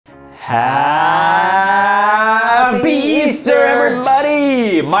Happy Easter,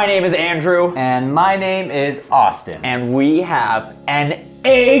 everybody! My name is Andrew. And my name is Austin. And we have an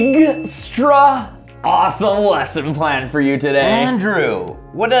extra awesome lesson planned for you today. Andrew,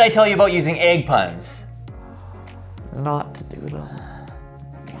 what did I tell you about using egg puns? Not to do them.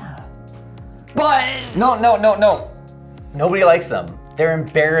 But... No. Nobody likes them. They're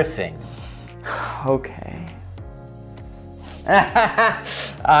embarrassing. Okay.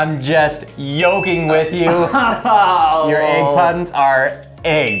 I'm just yoking with you. Your egg puns are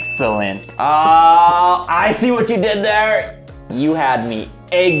excellent. I see what you did there. You had me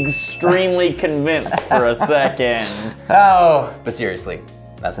extremely convinced for a second. Oh, but seriously,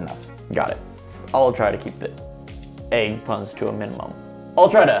 that's enough. Got it. I'll try to keep the egg puns to a minimum. I'll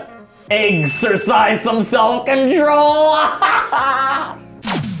try to exercise some self-control.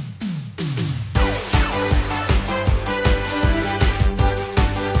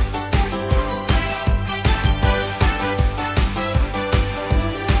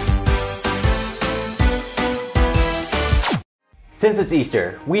 Since it's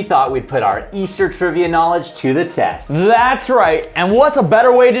Easter, we thought we'd put our Easter trivia knowledge to the test. That's right. And what's a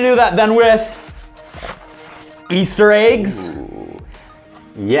better way to do that than with Easter eggs? Ooh.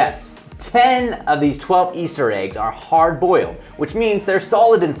 Yes. 10 of these 12 Easter eggs are hard-boiled, which means they're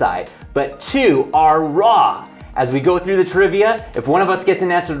solid inside, but 2 are raw. As we go through the trivia, if one of us gets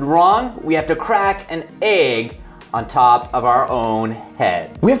an answer wrong, we have to crack an egg on top of our own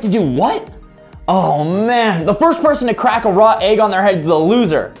heads. We have to do what? Oh man, the first person to crack a raw egg on their head is the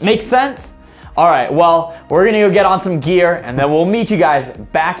loser. Make sense? All right, well, we're gonna go get on some gear and then we'll meet you guys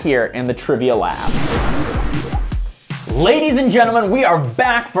back here in the trivia lab. Ladies and gentlemen, we are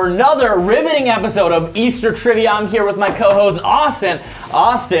back for another riveting episode of Easter Trivia. I'm here with my co-host, Austin.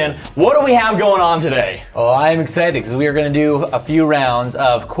 Austin, what do we have going on today? Oh, I'm excited because we are going to do a few rounds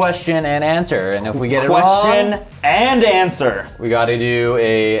of question and answer. And if we get it wrong, question and answer. We got to do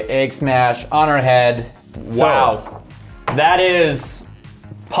a egg smash on our head. Wow. That is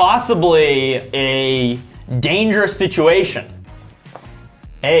possibly a dangerous situation.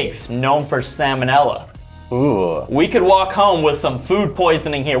 Eggs, known for salmonella. Ooh. We could walk home with some food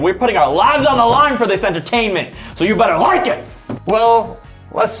poisoning here. We're putting our lives on the line for this entertainment, so you better like it. Well,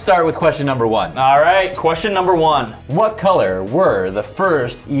 let's start with question number 1. All right, question number 1. What color were the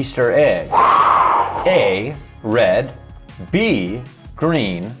first Easter eggs? A, red, B,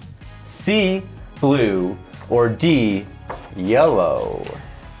 green, C, blue, or D, yellow?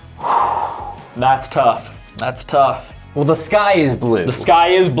 That's tough. That's tough. Well, the sky is blue. The sky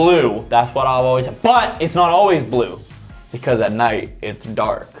is blue. That's what I've always said. But it's not always blue, because at night it's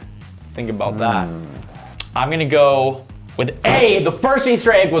dark. Think about that. I'm gonna go with A. The first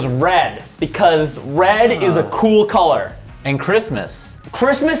Easter egg was red, because red is a cool color. And Christmas.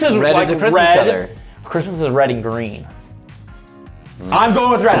 Christmas is Red like is a Christmas red. color. Christmas is red and green. I'm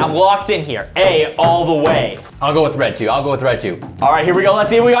going with red. I'm locked in here. A all the way. I'll go with red too. All right, here we go. Let's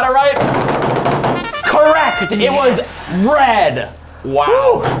see if we got it right. Correct. It was red.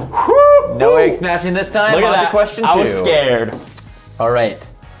 Wow. Woo. No egg smashing this time. Look at that. Question 2. I was scared. All right.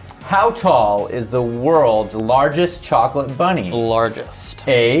 How tall is the world's largest chocolate bunny? Largest.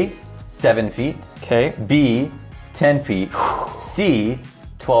 A, 7 feet. Okay. B, 10 feet. C,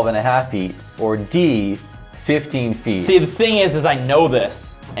 12.5 feet. Or D, 15 feet. See, the thing is I know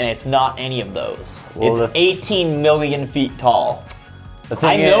this, and it's not any of those. Well, it's 18 million feet tall.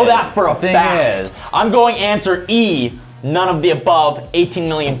 I know that for a fact. I'm going answer E, none of the above, 18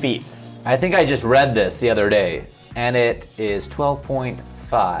 million feet. I think I just read this the other day, and it is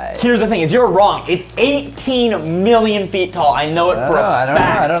 12.5. Here's the thing, is you're wrong. It's 18 million feet tall. I know it for a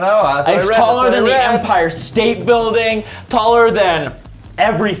fact. I don't know. It's taller than the Empire State Building, taller than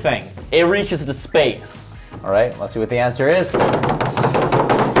everything. It reaches to space. All right, let's see what the answer is.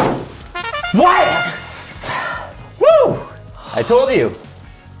 What? Yes! Woo! I told you.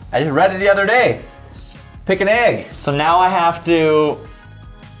 I just read it the other day. Pick an egg. So now I have to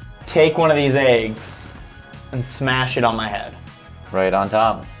take one of these eggs and smash it on my head. Right on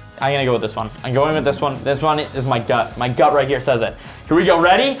top. I'm gonna go with this one. I'm going with this one. This one is my gut. My gut right here says it. Here we go,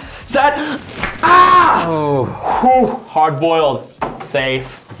 ready, set, ah! Oh. Whew. Hard boiled,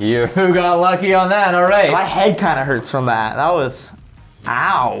 safe. You got lucky on that, all right. My head kind of hurts from that. That was,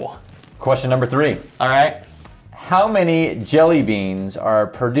 ow. Question number 3. All right. How many jelly beans are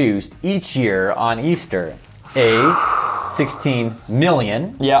produced each year on Easter? A, 16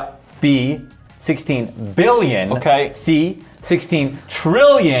 million. Yeah. B, 16 billion. Okay. C, 16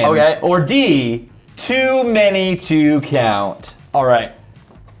 trillion. Okay. Or D, too many to count. All right.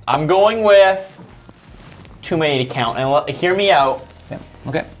 I'm going with too many to count. And hear me out. Yeah.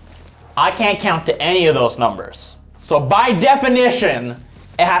 Okay. I can't count to any of those numbers. So by definition,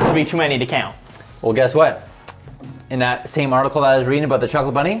 it has to be too many to count. Well, guess what? In that same article that I was reading about the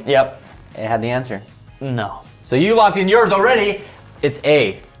chocolate bunny, Yep. it had the answer. No. So you locked in yours already. It's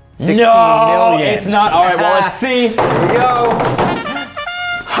A. 16 No, million. it's not. All right, well, let's see. Here we go.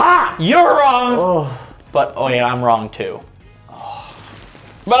 Ha! You're wrong. But, oh yeah, I'm wrong too.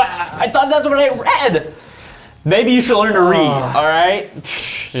 But I thought that's what I read. Maybe you should learn to read, all right?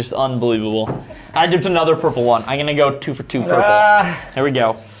 Just unbelievable. I dipped another purple one. I'm gonna go 2 for 2 purple. Here we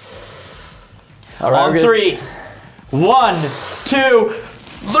go. All right, On we're 3. 1, 2,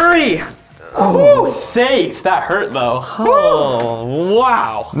 3. Oh, safe. That hurt though. Oh,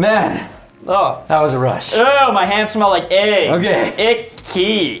 wow. Man, Oh. that was a rush. Oh, my hands smell like eggs. Okay.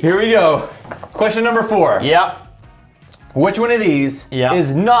 Icky. Here we go. Question number 4. Yep. Which one of these Yeah.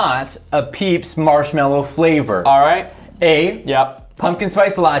 is not a Peeps marshmallow flavor? All right. A. Yep. Pumpkin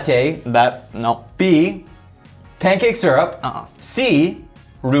spice latte. No. B. Pancake syrup. C.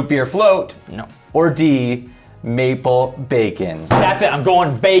 Root beer float. No. Or D. Maple bacon. That's it. I'm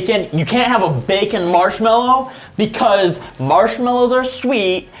going bacon. You can't have a bacon marshmallow because marshmallows are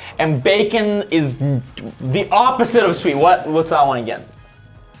sweet and bacon is the opposite of sweet. What's that one again?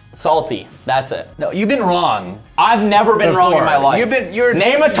 Salty. That's it. No, you've been wrong. I've never been wrong in my life.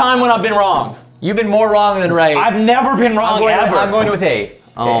 Name a time when I've been wrong. You've been more wrong than right. I've never been wrong ever. I'm going with A.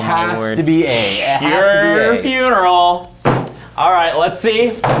 Oh, it my has word. to be A. It has Your to be A. funeral. All right, let's see.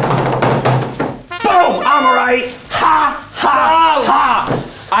 Boom! I'm right. Ha ha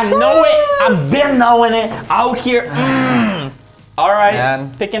ha! I know it. I've been knowing it out here. All right,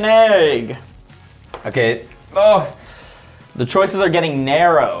 Man. pick an egg. Okay. Oh. The choices are getting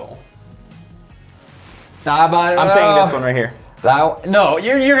narrow. I'm I'm saying this one right here. No,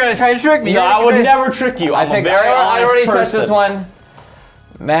 you're gonna try to trick me. No, I would never trick you. I'm a very honest I already touched person. this one.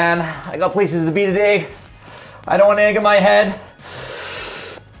 Man, I got places to be today. I don't want egg in my head.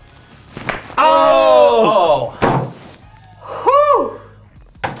 Oh! Whew.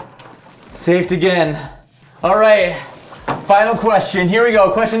 Saved again. All right, final question. Here we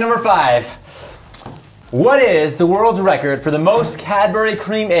go. Question number 5. What is the world's record for the most Cadbury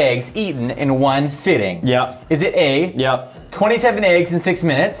cream eggs eaten in one sitting? Yep. Is it A, Yep. 27 eggs in 6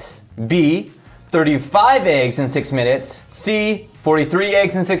 minutes, B, 35 eggs in 6 minutes, C, 43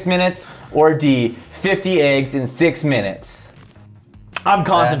 eggs in 6 minutes, or D, 50 eggs in 6 minutes? I'm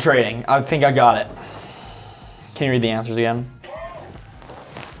concentrating. I think I got it. Can you read the answers again?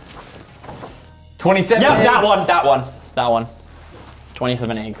 27 Yep, eggs. that one.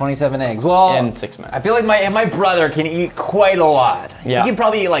 27 eggs. 27 eggs. Well, In 6 minutes. I feel like my brother can eat quite a lot. Yeah. He can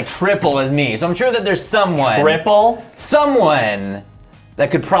probably eat like triple as me. So I'm sure that there's someone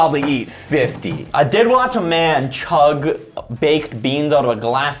that could probably eat 50. I did watch a man chug baked beans out of a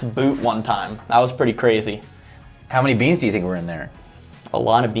glass boot one time. That was pretty crazy. How many beans do you think were in there? A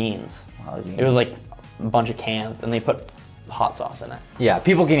lot of beans. A lot of beans. It was like a bunch of cans, and they put hot sauce in it. Yeah,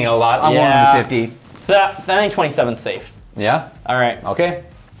 people can eat a lot. I'm Yeah. one of the 50. I think 27 's safe. Yeah? All right. Okay.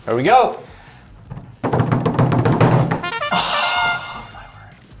 Here we go.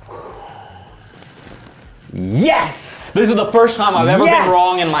 Yes! This is the first time I've ever Yes! been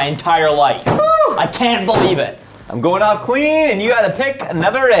wrong in my entire life. I can't believe it. I'm going off clean, and you gotta pick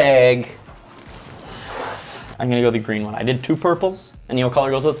another egg. I'm gonna go the green one. I did 2 purples, and you know what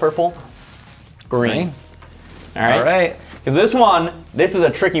color goes with purple? Green. All right. All right. Because this is a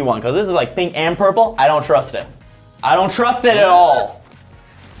tricky one, because this is like pink and purple. I don't trust it. I don't trust it at all.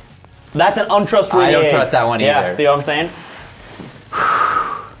 That's an untrustworthy I don't egg. trust that one Yeah, either. see what I'm saying?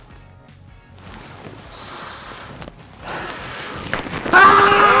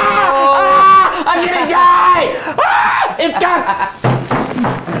 I'm gonna die! It's got.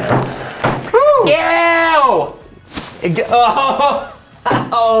 Ew!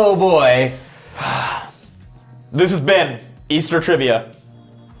 Oh boy. This has been Easter Trivia.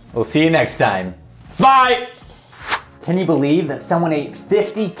 We'll see you next time. Bye! Can you believe that someone ate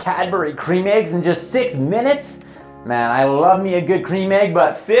 50 Cadbury cream eggs in just 6 minutes? Man, I love me a good cream egg,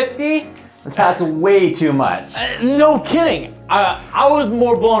 but 50? That's way too much. No kidding. I was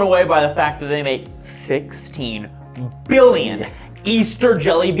more blown away by the fact that they make 16 billion Easter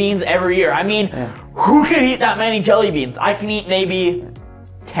jelly beans every year. I mean, who could eat that many jelly beans? I can eat maybe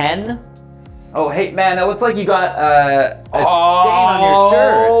 10. Oh, hey, man, it looks like you got a stain on your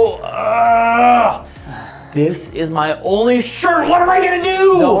shirt. This is my only shirt. What am I gonna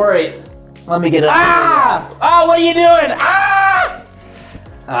do? Don't worry. Let me get it. Ah! Oh, what are you doing? Ah!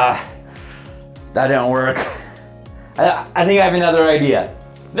 That didn't work. I think I have another idea.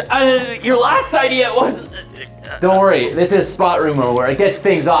 Your last idea was... Don't worry, this is Spot Rumor where it gets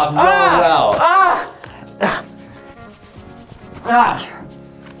things off real well.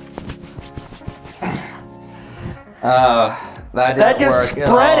 That didn't just work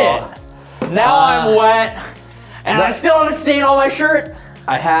spread at all. it. Now I'm wet, and I still have a stain on my shirt.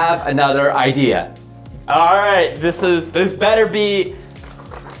 I have another idea. All right, this better be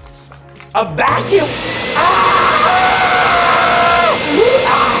a vacuum.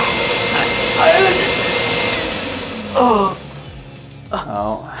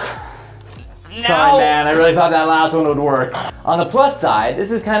 Sorry, man, I really thought that last one would work. On the plus side,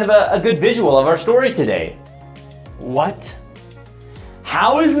 this is kind of a good visual of our story today. What?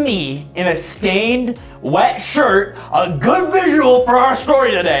 How is me in a stained, wet shirt a good visual for our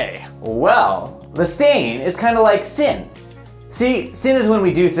story today? Well, the stain is kind of like sin. See, sin is when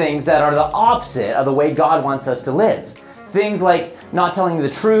we do things that are the opposite of the way God wants us to live. Things like not telling the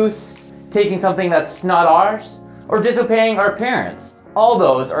truth, taking something that's not ours, or disobeying our parents. All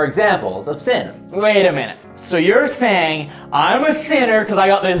those are examples of sin. Wait a minute. So you're saying I'm a sinner because I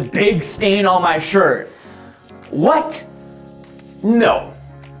got this big stain on my shirt. What? No.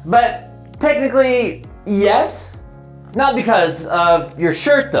 But technically, yes. Not because of your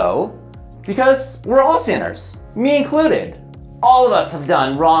shirt though, because we're all sinners, me included. All of us have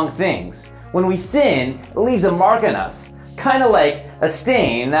done wrong things. When we sin, it leaves a mark on us, kind of like a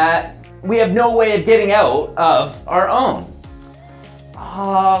stain that we have no way of getting out of our own.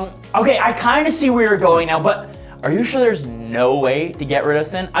 Okay, I kind of see where you're going now, but are you sure there's no way to get rid of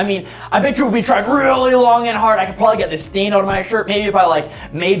sin? I mean, I bet you if we tried really long and hard, I could probably get this stain out of my shirt. Maybe if I like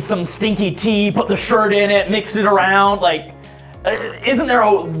made some stinky tea, put the shirt in it, mixed it around, like, isn't there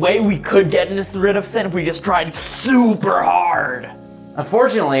a way we could get rid of sin if we just tried super hard?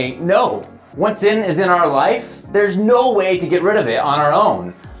 Unfortunately, no. Once sin is in our life, there's no way to get rid of it on our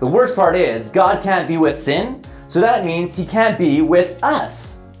own. The worst part is, God can't be with sin, so that means he can't be with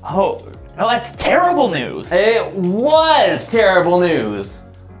us. Oh, no, that's terrible news. It was terrible news,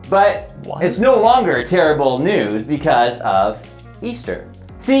 but it's no longer terrible news because of Easter.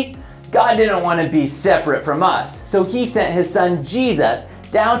 See, God didn't want to be separate from us, so he sent his son Jesus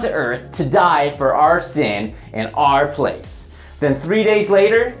down to earth to die for our sin in our place. Then 3 days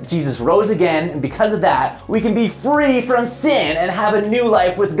later, Jesus rose again, and because of that, we can be free from sin and have a new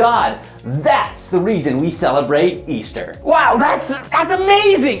life with God. That's the reason we celebrate Easter. Wow, that's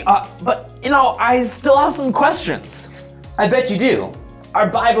amazing! But, you know, I still have some questions. I bet you do. Our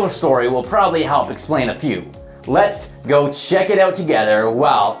Bible story will probably help explain a few. Let's go check it out together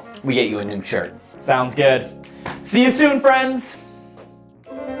while we get you a new shirt. Sounds good. See you soon, friends!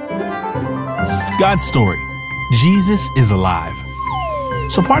 God's story. Jesus is alive.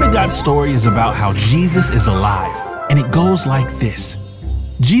 So part of God's story is about how Jesus is alive, and it goes like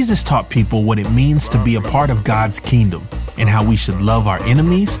this. Jesus taught people what it means to be a part of God's kingdom and how we should love our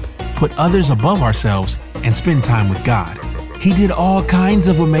enemies, put others above ourselves, and spend time with God. He did all kinds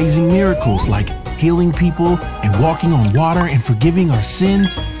of amazing miracles like healing people and walking on water and forgiving our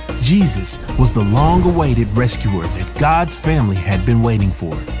sins. Jesus was the long-awaited rescuer that God's family had been waiting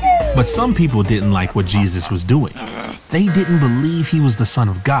for. But some people didn't like what Jesus was doing. They didn't believe he was the Son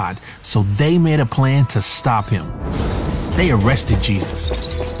of God, so they made a plan to stop him. They arrested Jesus,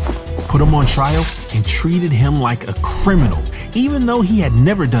 put him on trial, and treated him like a criminal, even though he had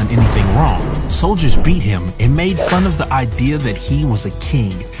never done anything wrong. Soldiers beat him and made fun of the idea that he was a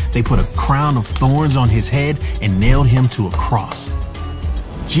king. They put a crown of thorns on his head and nailed him to a cross.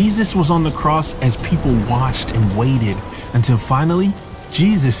 Jesus was on the cross as people watched and waited until finally,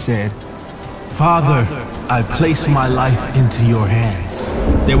 Jesus said, "Father, I place my life into your hands."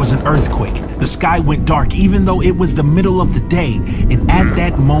 There was an earthquake. The sky went dark even though it was the middle of the day. And at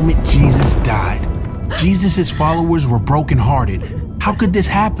that moment, Jesus died. Jesus' followers were brokenhearted. How could this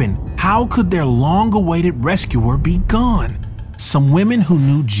happen? How could their long-awaited rescuer be gone? Some women who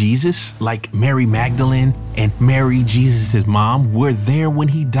knew Jesus, like Mary Magdalene and Mary, Jesus' mom, were there when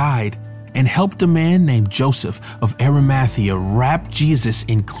he died and helped a man named Joseph of Arimathea wrap Jesus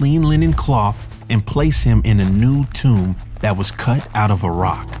in clean linen cloth and place him in a new tomb that was cut out of a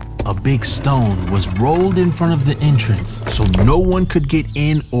rock. A big stone was rolled in front of the entrance so no one could get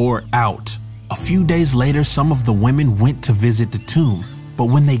in or out. A few days later, some of the women went to visit the tomb, but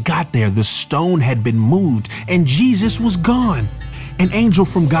when they got there, the stone had been moved and Jesus was gone. An angel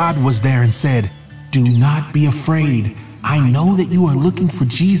from God was there and said, "Do not be afraid. I know that you are looking for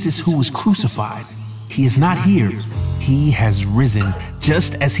Jesus who was crucified. He is not here. He has risen,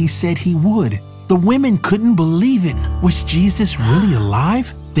 just as he said he would." The women couldn't believe it. Was Jesus really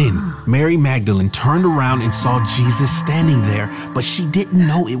alive? Then Mary Magdalene turned around and saw Jesus standing there, but she didn't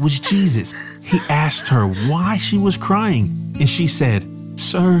know it was Jesus. He asked her why she was crying, and she said,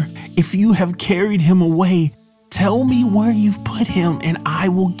 "Sir, if you have carried him away, tell me where you've put him and I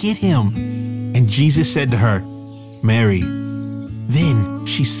will get him." And Jesus said to her, "Mary." Then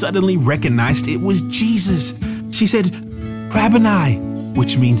she suddenly recognized it was Jesus. She said, "Rabboni,"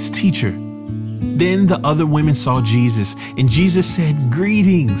 which means teacher. Then the other women saw Jesus, and Jesus said,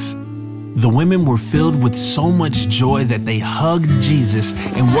 "Greetings." The women were filled with so much joy that they hugged Jesus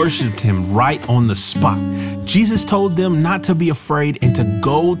and worshiped him right on the spot. Jesus told them not to be afraid and to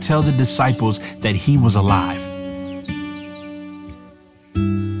go tell the disciples that he was alive.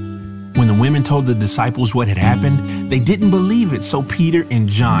 When the women told the disciples what had happened, they didn't believe it, so Peter and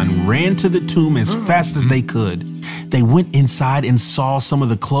John ran to the tomb as fast as they could. They went inside and saw some of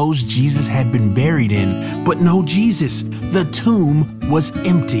the clothes Jesus had been buried in, but no Jesus. The tomb was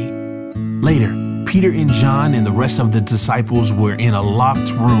empty. Later, Peter and John and the rest of the disciples were in a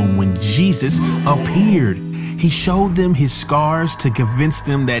locked room when Jesus appeared. He showed them his scars to convince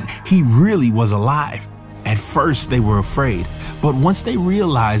them that he really was alive. At first, they were afraid, but once they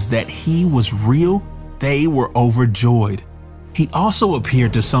realized that he was real, they were overjoyed. He also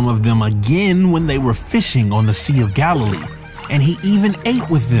appeared to some of them again when they were fishing on the Sea of Galilee, and he even ate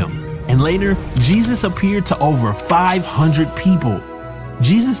with them. And later, Jesus appeared to over 500 people.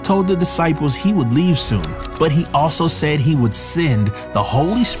 Jesus told the disciples he would leave soon, but he also said he would send the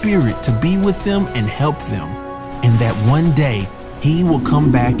Holy Spirit to be with them and help them, and that one day he will come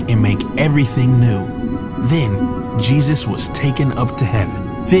back and make everything new. Then Jesus was taken up to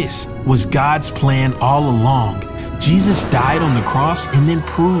heaven. This was God's plan all along. Jesus died on the cross and then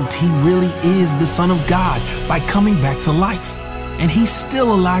proved he really is the Son of God by coming back to life. And he's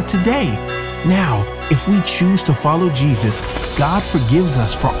still alive today. Now, if we choose to follow Jesus, God forgives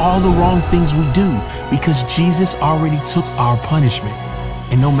us for all the wrong things we do because Jesus already took our punishment.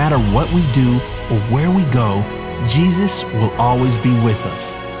 And no matter what we do or where we go, Jesus will always be with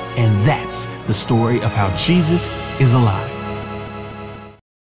us. And that's the story of how Jesus is alive.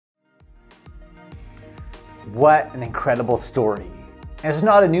 What an incredible story. And it's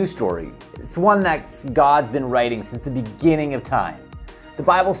not a new story. It's one that God's been writing since the beginning of time. The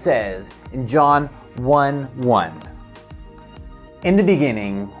Bible says in John 1:1, "In the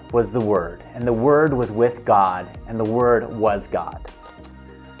beginning was the Word, and the Word was with God, and the Word was God."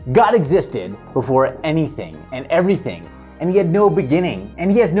 God existed before anything and everything, and he had no beginning,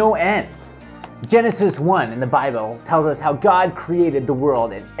 and he has no end. Genesis 1 in the Bible tells us how God created the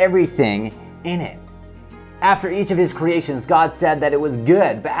world and everything in it. After each of his creations, God said that it was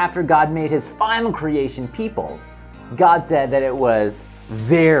good, but after God made his final creation, people, God said that it was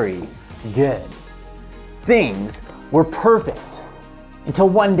very good. Things were perfect until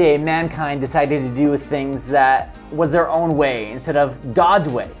one day mankind decided to do things that was their own way instead of God's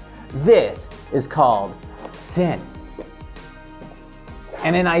way. This is called sin.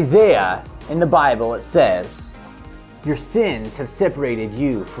 And in Isaiah, in the Bible, it says, "Your sins have separated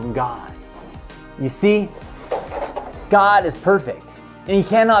you from God." You see, God is perfect, and he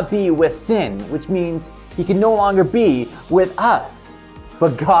cannot be with sin, which means he can no longer be with us.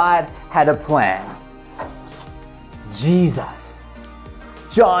 But God had a plan. Jesus.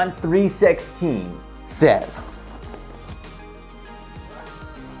 John 3:16 says,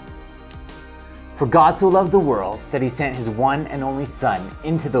 "For God so loved the world that he sent his one and only Son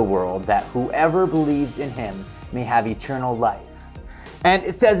into the world that whoever believes in him may have eternal life." And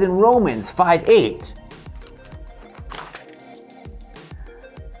it says in Romans 5:8,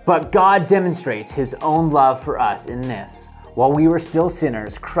 "But God demonstrates his own love for us in this: while we were still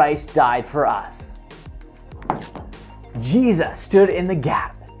sinners, Christ died for us." Jesus stood in the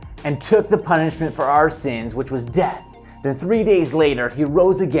gap and took the punishment for our sins, which was death. Then 3 days later, he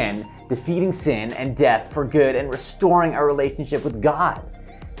rose again, defeating sin and death for good and restoring our relationship with God.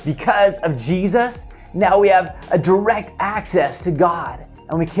 Because of Jesus, now we have a direct access to God,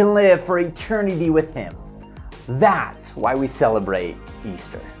 and we can live for eternity with him. That's why we celebrate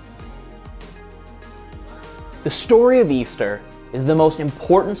Easter. The story of Easter is the most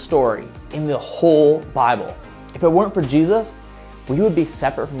important story in the whole Bible. If it weren't for Jesus, we would be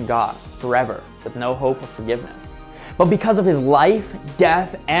separate from God forever with no hope of forgiveness. But because of his life,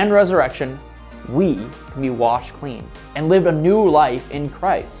 death, and resurrection, we can be washed clean and live a new life in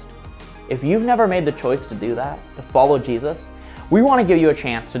Christ. If you've never made the choice to do that, to follow Jesus, we want to give you a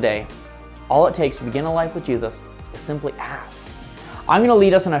chance today. All it takes to begin a life with Jesus is simply ask. I'm going to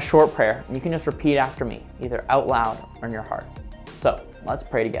lead us in a short prayer, and you can just repeat after me, either out loud or in your heart. So let's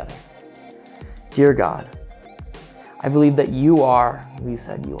pray together. Dear God, I believe that you are who you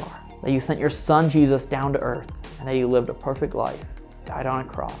said you are, that you sent your son Jesus down to earth, and that you lived a perfect life, died on a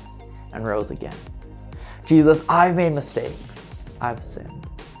cross, and rose again. Jesus, I've made mistakes, I've sinned,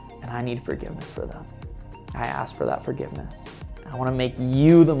 and I need forgiveness for them. I ask for that forgiveness. I want to make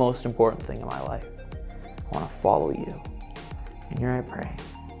you the most important thing in my life. I want to follow you. And here I pray,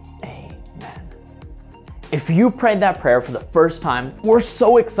 amen. If you prayed that prayer for the first time, we're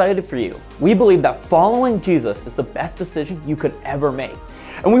so excited for you. We believe that following Jesus is the best decision you could ever make.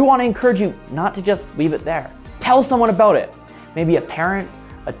 And we want to encourage you not to just leave it there. Tell someone about it. Maybe a parent,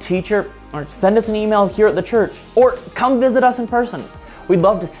 a teacher, or send us an email here at the church, or come visit us in person. We'd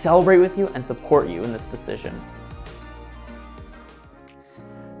love to celebrate with you and support you in this decision.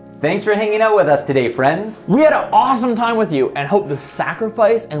 Thanks for hanging out with us today, friends. We had an awesome time with you and hope the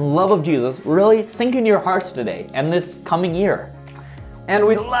sacrifice and love of Jesus really sink into your hearts today and this coming year. And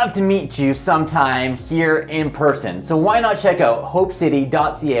we'd love to meet you sometime here in person. So why not check out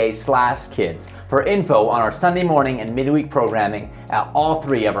hopecity.ca/kids for info on our Sunday morning and midweek programming at all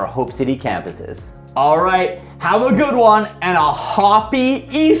 3 of our Hope City campuses. All right, have a good one and a happy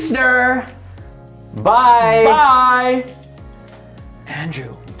Easter. Bye. Bye. Andrew,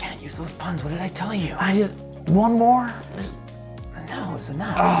 you can't use those puns. What did I tell you? One more? No, it's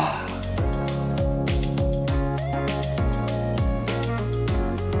enough.